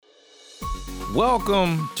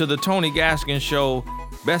Welcome to the Tony Gaskin Show,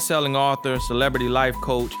 best-selling author, celebrity life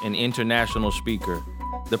coach, and international speaker.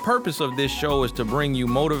 The purpose of this show is to bring you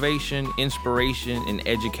motivation, inspiration, and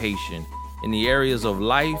education in the areas of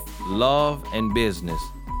life, love, and business.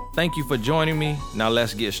 Thank you for joining me. Now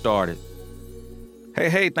let's get started.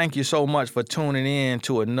 Hey, thank you so much for tuning in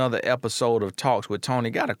to another episode of Talks with Tony.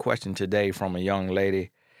 Got a question today from a young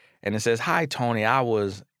lady, and it says, "Hi, Tony. I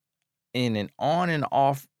was in an on and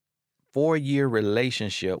off 4-year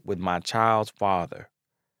relationship with my child's father.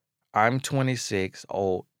 I'm 26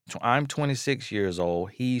 years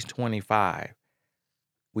old. He's 25.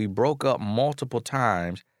 We broke up multiple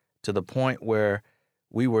times to the point where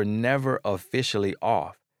we were never officially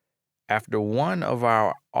off. After one of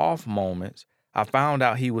our off moments, I found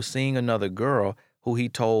out he was seeing another girl who he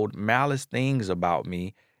told malice things about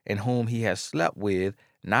me and whom he had slept with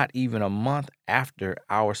not even a month after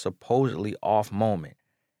our supposedly off moment.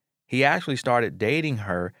 He actually started dating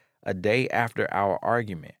her a day after our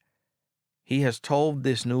argument. He has told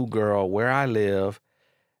this new girl where I live,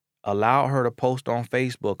 allowed her to post on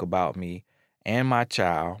Facebook about me and my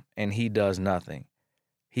child, and he does nothing.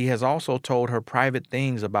 He has also told her private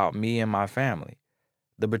things about me and my family.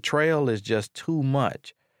 The betrayal is just too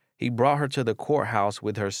much. He brought her to the courthouse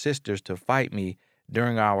with her sisters to fight me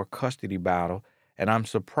during our custody battle, and I'm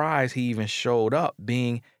surprised he even showed up,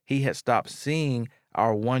 being he had stopped seeing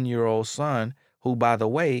our 1-year-old son, who, by the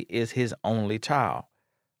way, is his only child.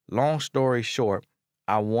 Long story short,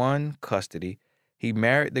 I won custody. He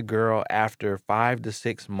married the girl after 5 to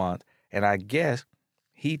 6 months, and I guess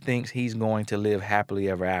he thinks he's going to live happily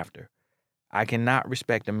ever after. I cannot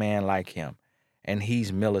respect a man like him, and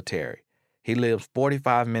he's military. He lives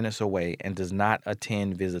 45 minutes away and does not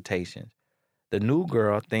attend visitations. The new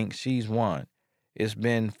girl thinks she's won. It's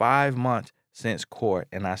been 5 months since court,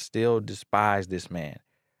 and I still despise this man.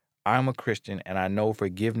 I'm a Christian, and I know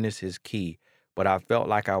forgiveness is key, but I felt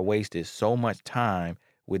like I wasted so much time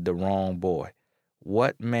with the wrong boy.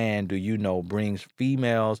 What man do you know brings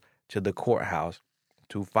females to the courthouse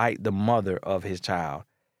to fight the mother of his child?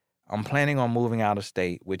 I'm planning on moving out of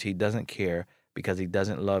state, which he doesn't care because he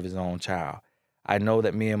doesn't love his own child. I know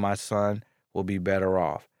that me and my son will be better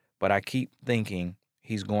off, but I keep thinking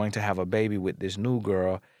he's going to have a baby with this new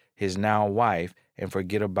girl, his now wife, and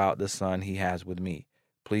forget about the son he has with me.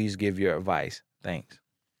 Please give your advice. Thanks."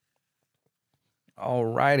 All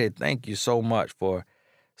righty. Thank you so much for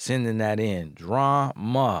sending that in.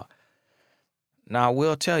 Drama. Now, I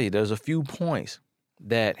will tell you, there's a few points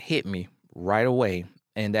that hit me right away,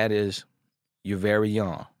 and that is you're very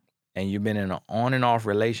young, and you've been in an on and off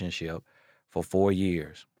relationship for 4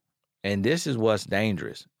 years. And this is what's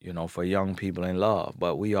dangerous, for young people in love,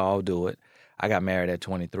 but we all do it. I got married at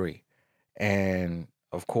 23. And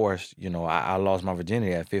of course, I lost my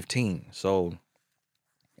virginity at 15. So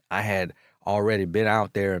I had already been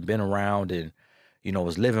out there and been around and,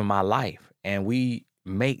 was living my life. And we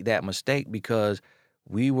make that mistake because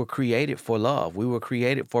we were created for love. We were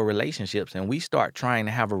created for relationships, and we start trying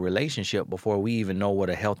to have a relationship before we even know what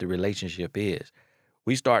a healthy relationship is.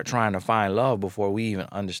 We start trying to find love before we even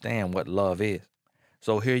understand what love is.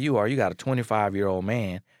 So here you are, you got a 25-year-old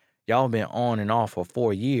man. Y'all been on and off for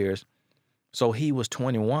 4 years. So he was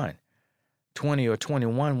 20 or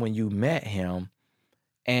 21 when you met him,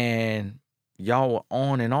 and y'all were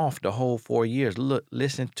on and off the whole 4 years. Look,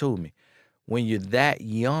 listen to me. When you're that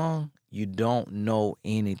young, you don't know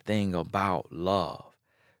anything about love.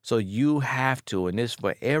 So you have to, and this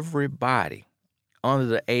for everybody under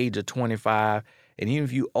the age of 25, and even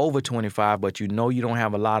if you over 25, but you don't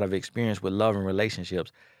have a lot of experience with love and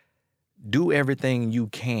relationships, do everything you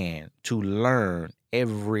can to learn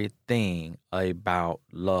everything about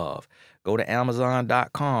love. Go to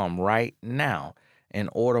Amazon.com right now and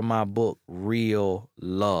order my book, Real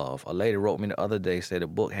Love. A lady wrote me the other day, said the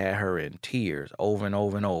book had her in tears over and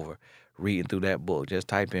over and over reading through that book. Just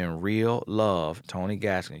type in Real Love, Tony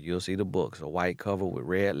Gaskin. You'll see the book. It's a white cover with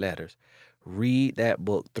red letters. Read that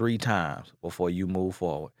book 3 times before you move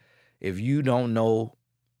forward. If you don't know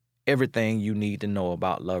everything you need to know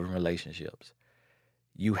about love and relationships,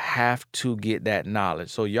 you have to get that knowledge.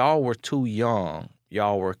 So y'all were too young.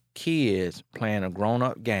 Y'all were kids playing a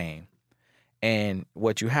grown-up game. And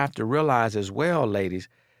what you have to realize as well, ladies,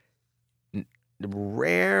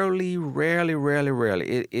 rarely,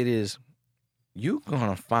 it is, you're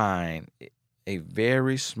going to find a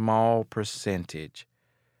very small percentage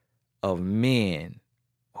of men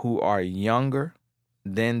who are younger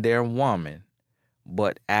than their woman,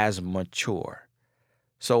 but as mature.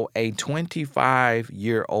 So a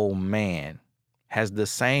 25-year-old man has the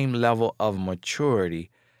same level of maturity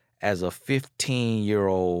as a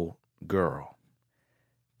 15-year-old girl.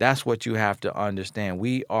 That's what you have to understand.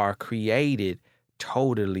 We are created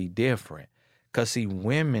totally different. Because, see,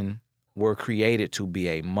 women were created to be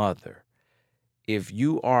a mother. If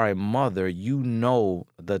you are a mother, you know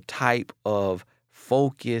the type of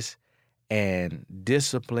focus and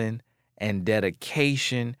discipline and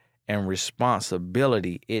dedication and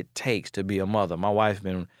responsibility it takes to be a mother. My wife's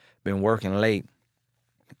been working late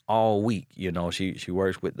all week. You know, she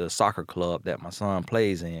works with the soccer club that my son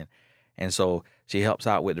plays in. And so she helps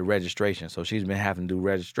out with the registration. So she's been having to do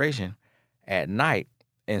registration at night.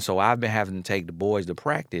 And so I've been having to take the boys to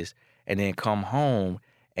practice and then come home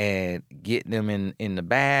and get them in the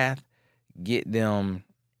bath, get them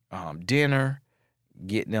dinner,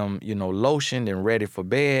 get them, lotioned and ready for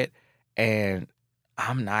bed. And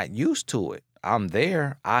I'm not used to it. I'm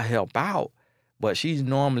there, I help out, but she's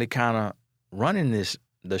normally kind of running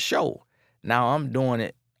the show. Now I'm doing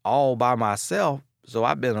it all by myself. So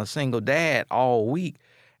I've been a single dad all week,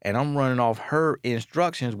 and I'm running off her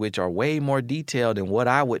instructions, which are way more detailed than what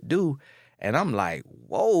I would do. And I'm like,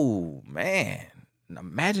 whoa, man,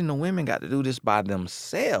 imagine the women got to do this by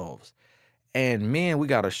themselves. And men, we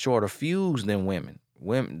got a shorter fuse than women.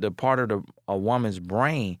 The part of a woman's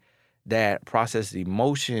brain that processes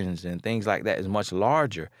emotions and things like that is much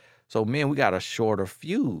larger. So men, we got a shorter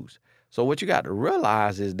fuse. So what you got to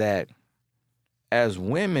realize is that as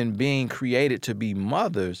women being created to be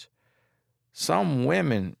mothers, some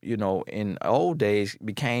women, in old days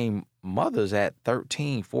became mothers at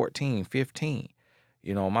 13, 14, 15.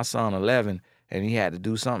 My son 11, and he had to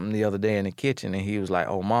do something the other day in the kitchen, and he was like,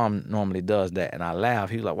 oh, mom normally does that. And I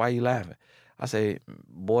laughed. He was like, why are you laughing? I say,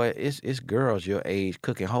 boy, it's girls your age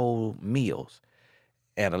cooking whole meals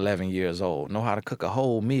at 11 years old, know how to cook a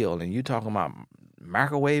whole meal, and you talking about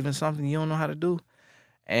microwaving something you don't know how to do?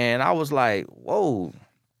 And I was like, whoa.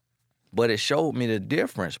 But it showed me the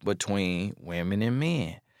difference between women and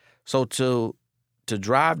men. So to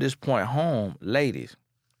drive this point home, ladies,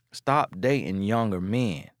 stop dating younger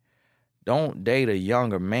men. Don't date a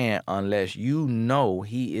younger man unless you know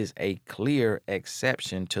he is a clear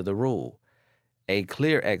exception to the rule. A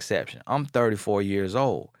clear exception. I'm 34 years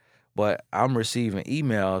old, but I'm receiving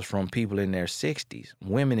emails from people in their 60s,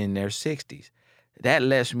 women in their 60s. That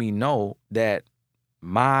lets me know that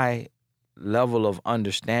my level of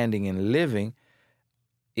understanding and living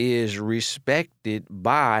is respected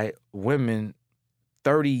by women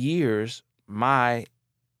 30 years my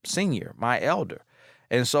senior, my elder.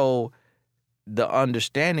 And so the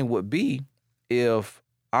understanding would be, if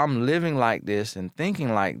I'm living like this and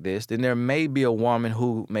thinking like this, then there may be a woman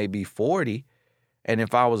who may be 40. And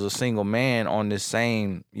if I was a single man on this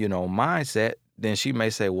same, mindset, then she may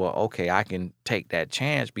say, well, okay, I can take that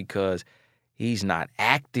chance because he's not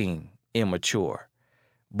acting immature.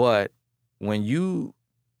 But when you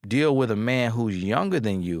deal with a man who's younger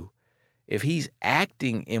than you, if he's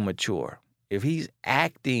acting immature, if he's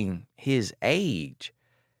acting his age,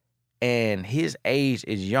 and his age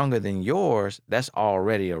is younger than yours, that's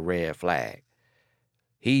already a red flag.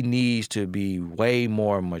 He needs to be way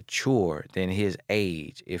more mature than his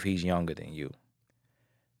age if he's younger than you.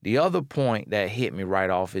 The other point that hit me right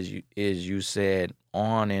off is you said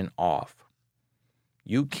on and off.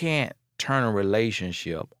 You can't turn a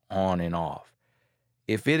relationship on and off.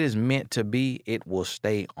 If it is meant to be, it will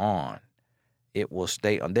stay on. It will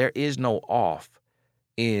stay on. There is no off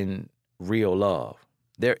in real love.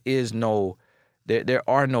 There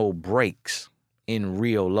are no breaks in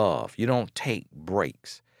real love. You don't take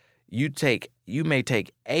breaks. You may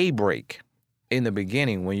take a break in the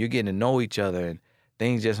beginning when you're getting to know each other and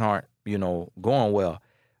things just aren't, going well.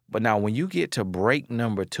 But now when you get to break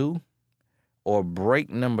number 2 or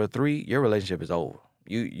break number 3, your relationship is over.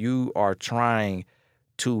 You are trying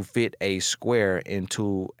to fit a square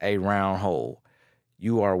into a round hole.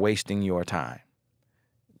 You are wasting your time.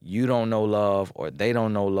 You don't know love, or they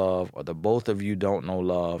don't know love, or the both of you don't know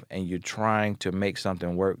love, and you're trying to make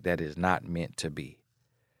something work that is not meant to be.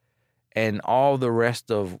 And all the rest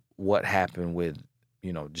of what happened with,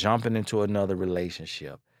 jumping into another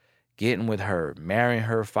relationship, getting with her, marrying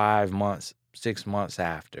her 5 months, 6 months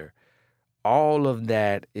after, all of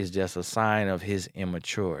that is just a sign of his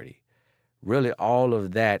immaturity. Really, all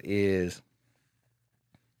of that is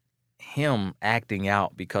him acting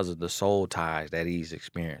out because of the soul ties that he's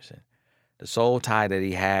experiencing. The soul tie that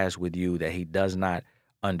he has with you that he does not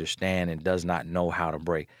understand and does not know how to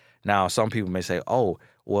break. Now, some people may say, oh,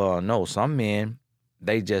 well, no, some men,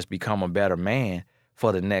 they just become a better man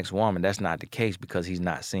for the next woman. That's not the case, because he's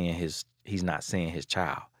not seeing his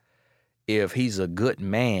child. If he's a good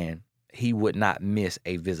man, he would not miss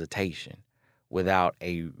a visitation without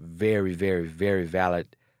a very, very, very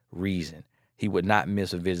valid reason. He would not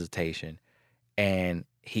miss a visitation, and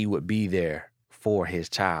he would be there for his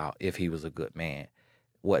child if he was a good man.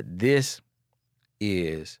 What this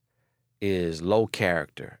is low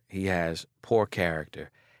character. He has poor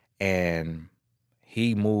character, and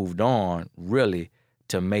he moved on really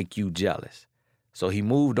to make you jealous. So he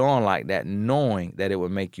moved on like that, knowing that it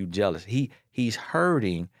would make you jealous. He's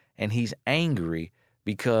hurting and he's angry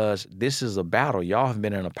because this is a battle. Y'all have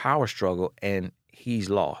been in a power struggle and he's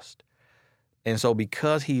lost. And so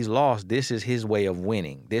because he's lost, this is his way of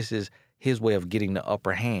winning. This is his way of getting the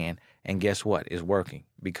upper hand. And guess what? It's working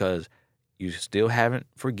because you still haven't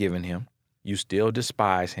forgiven him. You still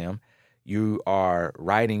despise him. You are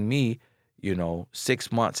writing me,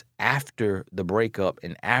 6 months after the breakup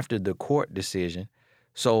and after the court decision.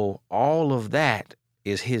 So all of that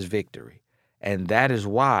is his victory. And that is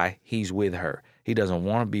why he's with her. He doesn't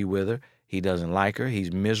want to be with her. He doesn't like her.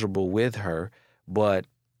 He's miserable with her. But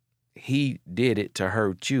he did it to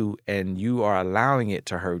hurt you, and you are allowing it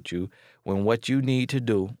to hurt you, when what you need to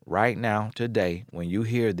do right now, today, when you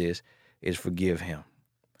hear this, is forgive him.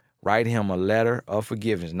 Write him a letter of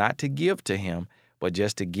forgiveness, not to give to him, but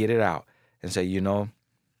just to get it out and say,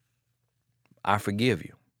 I forgive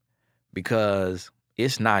you, because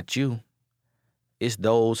it's not you. It's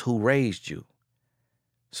those who raised you.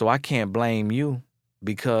 So I can't blame you,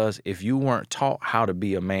 because if you weren't taught how to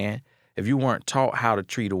be a man, if you weren't taught how to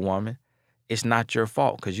treat a woman, it's not your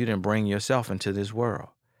fault, because you didn't bring yourself into this world.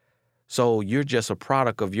 So you're just a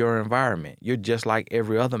product of your environment. You're just like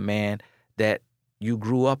every other man that you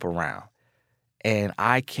grew up around. And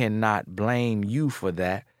I cannot blame you for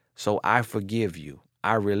that. So I forgive you.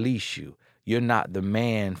 I release you. You're not the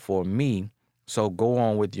man for me. So go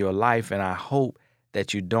on with your life. And I hope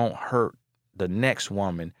that you don't hurt the next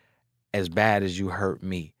woman as bad as you hurt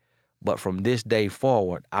me. But from this day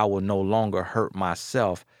forward, I will no longer hurt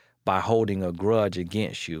myself by holding a grudge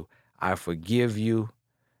against you. I forgive you.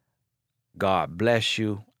 God bless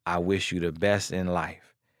you. I wish you the best in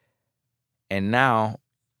life. And now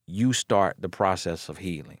you start the process of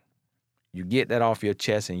healing. You get that off your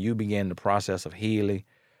chest and you begin the process of healing.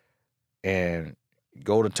 And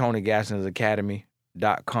go to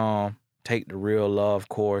TonyGaskinsAcademy.com. Take the Real Love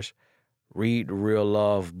course. Read the Real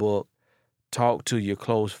Love book. Talk to your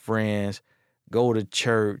close friends. Go to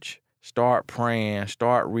church. Start praying.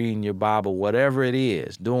 Start reading your Bible. Whatever it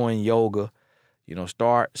is. Doing yoga.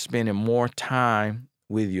 Start spending more time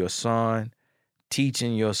with your son.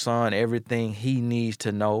 Teaching your son everything he needs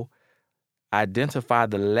to know. Identify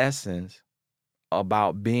the lessons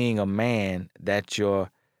about being a man that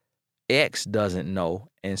your ex doesn't know,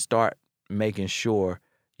 and start making sure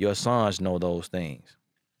your sons know those things.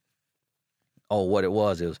 Oh, what it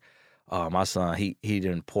was my son, he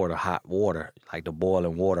didn't pour the hot water, like the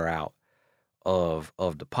boiling water out of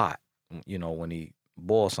the pot, when he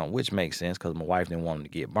boiled something, which makes sense because my wife didn't want him to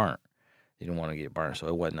get burnt. He didn't want to get burnt, so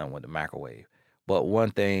it wasn't nothing with the microwave. But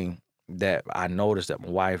one thing that I noticed that my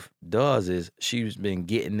wife does is she's been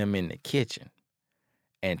getting them in the kitchen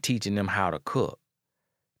and teaching them how to cook,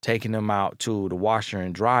 taking them out to the washer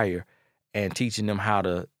and dryer and teaching them how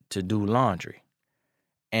to do laundry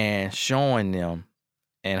and showing them.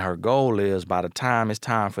 And her goal is by the time it's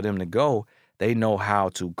time for them to go, they know how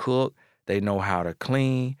to cook, they know how to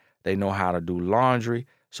clean, they know how to do laundry,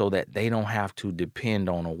 so that they don't have to depend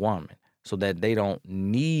on a woman, so that they don't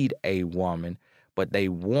need a woman, but they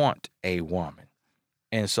want a woman.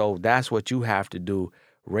 And so that's what you have to do.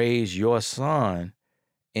 Raise your son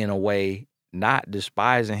in a way, not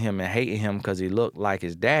despising him and hating him because he looked like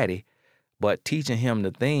his daddy, but teaching him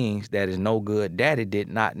the things that his no good daddy did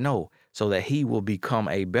not know, so that he will become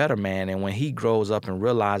a better man. And when he grows up and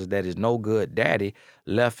realizes that his no good daddy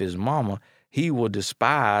left his mama, he will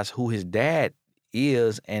despise who his dad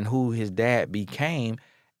is and who his dad became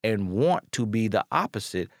and want to be the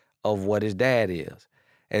opposite of what his dad is.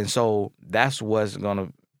 And so that's what's going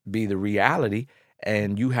to be the reality.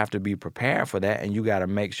 And you have to be prepared for that. And you got to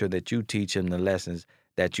make sure that you teach him the lessons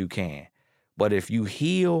that you can. But if you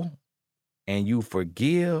heal and you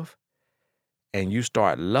forgive and you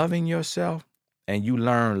start loving yourself and you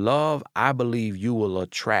learn love, I believe you will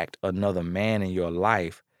attract another man in your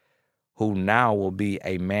life who now will be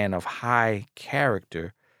a man of high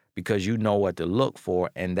character, because you know what to look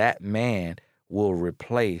for, and that man will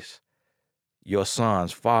replace your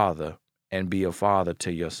son's father and be a father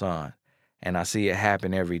to your son. And I see it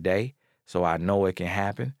happen every day, so I know it can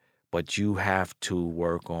happen, but you have to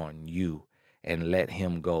work on you and let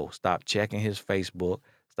him go. Stop checking his Facebook.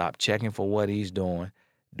 Stop checking for what he's doing.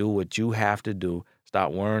 Do what you have to do.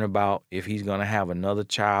 Stop worrying about if he's going to have another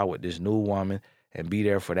child with this new woman and be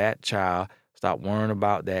there for that child. Stop worrying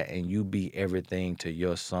about that, and you be everything to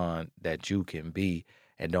your son that you can be.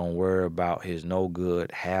 And don't worry about his no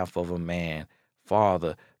good, half of a man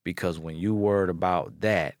father, because when you worried about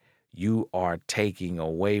that, you are taking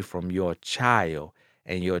away from your child,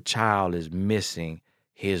 and your child is missing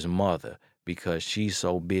his mother because she's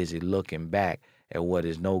so busy looking back at what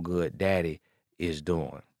his no good daddy is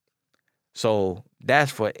doing. So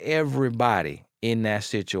that's for everybody in that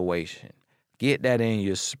situation. Get that in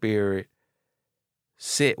your spirit.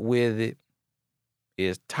 Sit with it.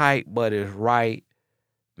 It's tight, but it's right.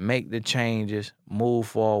 Make the changes. Move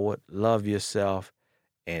forward. Love yourself,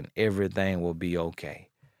 and everything will be okay.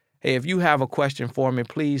 Hey, if you have a question for me,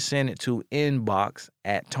 please send it to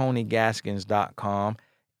inbox@TonyGaskins.com.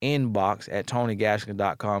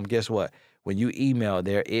 Inbox@TonyGaskins.com. Guess what? When you email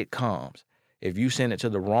there, it comes. If you send it to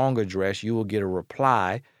the wrong address, you will get a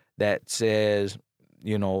reply that says,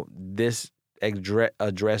 this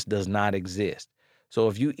address does not exist. So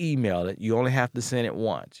if you email it, you only have to send it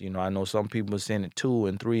once. I know some people send it 2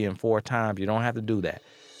 and 3 and 4 times. You don't have to do that.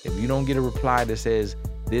 If you don't get a reply that says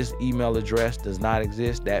this email address does not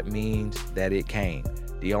exist, that means that it came.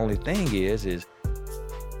 The only thing is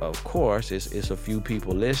of course, it's a few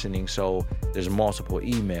people listening, so there's multiple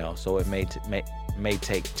emails. So it may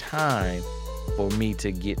take time for me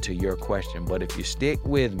to get to your question. But if you stick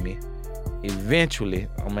with me, eventually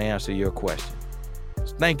I'm going to answer your question.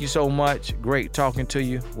 Thank you so much. Great talking to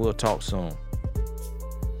you. We'll talk soon.